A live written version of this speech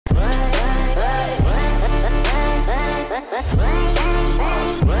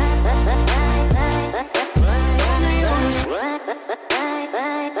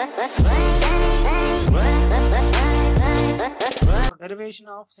Derivation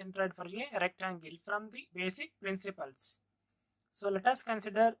of centroid for a rectangle from the basic principles. So let us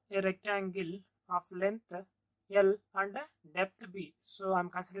consider a rectangle of length L and depth B. So I am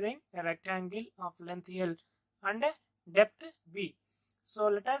considering a rectangle of length L and depth B. So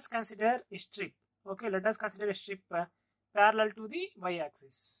let us consider a strip. Okay, let us consider a strip parallel to the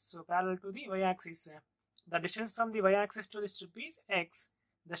y-axis. So parallel to the y-axis, the distance from the y-axis to the strip is x.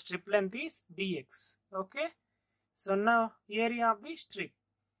 The strip length is dx. Okay. So now area of the strip.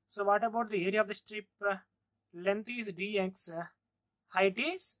 So what about the area of the strip? Length is dx, height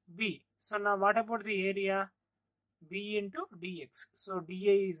is b. So now what about the area? B into dx. So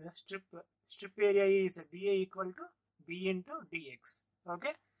dA is strip area is dA equal to b into dx.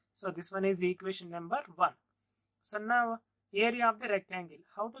 Okay. So this one is the equation number 1. So now area of the rectangle.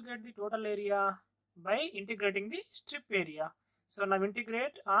 How to get the total area? By integrating the strip area. So now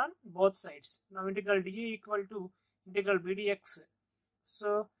integrate on both sides. Now integral dA equal to integral b dx.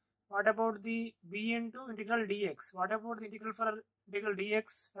 So what about the b into integral dx? What about the integral for integral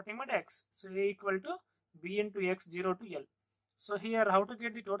dx? Nothing but x. So a equal to b into x 0 to L. So here how to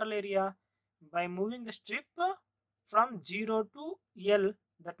get the total area? By moving the strip from 0 to L,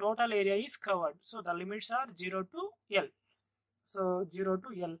 the total area is covered. So the limits are 0 to L. So 0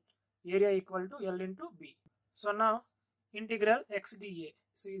 to L, area equal to L into b. So now integral x dA.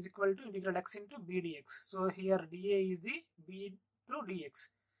 So is equal to integral x into b dx. So here dA is the b to dx.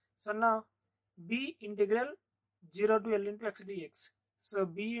 So now b integral 0 to L into x dx. So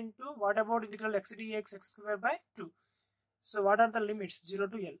b into what about integral x dx x square by 2. So what are the limits? 0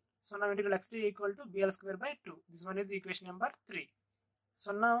 to L. So now integral x dA equal to bl square by 2. This one is the equation number 3.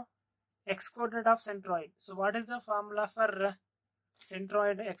 So now x coordinate of centroid. So what is the formula for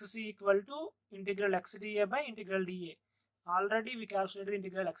centroid? X equal to integral x dA by integral dA. Already we calculated the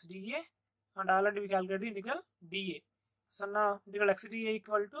integral x dA and already we calculated the integral dA. So now integral x dA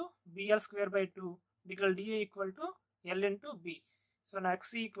equal to bl square by 2, integral dA equal to L into b. So now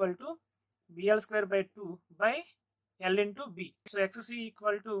x equal to bl square by 2 by L into b. So x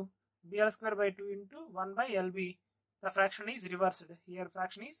equal to bl square by 2 into 1 by LB. The fraction is reversed. Here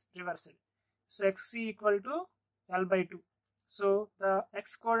fraction is reversed. So x equal to L by 2. So the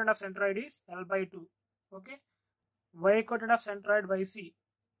x coordinate of centroid is L by 2. Okay. Y coordinate of centroid YC.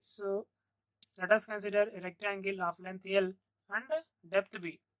 So let us consider a rectangle of length L and depth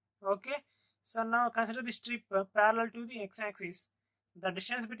B. Okay. So now consider the strip parallel to the x-axis. The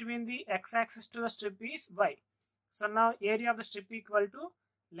distance between the x-axis to the strip is y. So now area of the strip equal to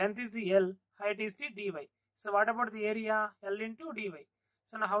length is the L, height is the dy. So what about the area? L into dy.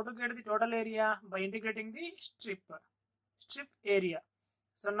 So now how to get the total area? By integrating the strip area.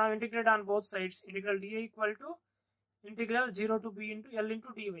 So now integrate on both sides. Integral dA equal to integral 0 to b into L into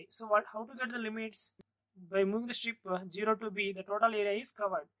dy. So how to get the limits? By moving the strip 0 to b, the total area is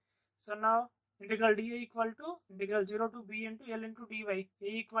covered. So now integral dA equal to integral 0 to b into L into dy. A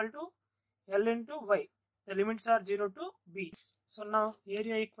equal to L into y. The limits are 0 to b. So now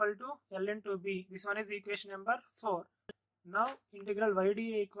area equal to L into b. This one is the equation number 4. Now integral y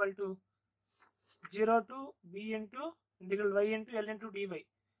dA equal to 0 to b into integral y into L into dy.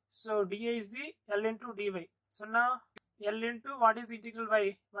 So dA is the L into dy. So now L into what is the integral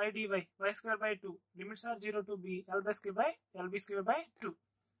y? Y dy. Y square by 2. Limits are 0 to b. LB square by LB square by 2.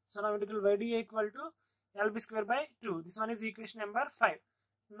 So now integral y dA equal to LB square by 2. This one is equation number 5.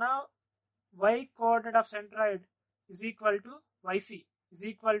 Now y coordinate of centroid is equal to YC is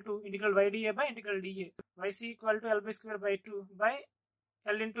equal to integral y dA by integral dA. YC equal to LB square by 2 by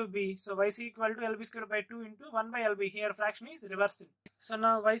L into b. So YC equal to LB square by 2 into 1 by LB. Here fraction is reversed. So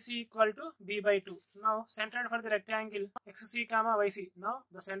now YC equal to b by 2. Now centroid for the rectangle XC comma YC. Now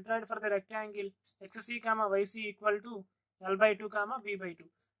the centroid for the rectangle XC comma YC equal to L by 2 comma b by 2.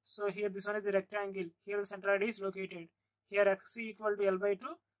 So here this one is the rectangle. Here the centroid is located. Here XC equal to L by 2.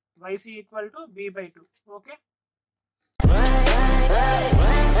 YC equal to b by 2. Okay.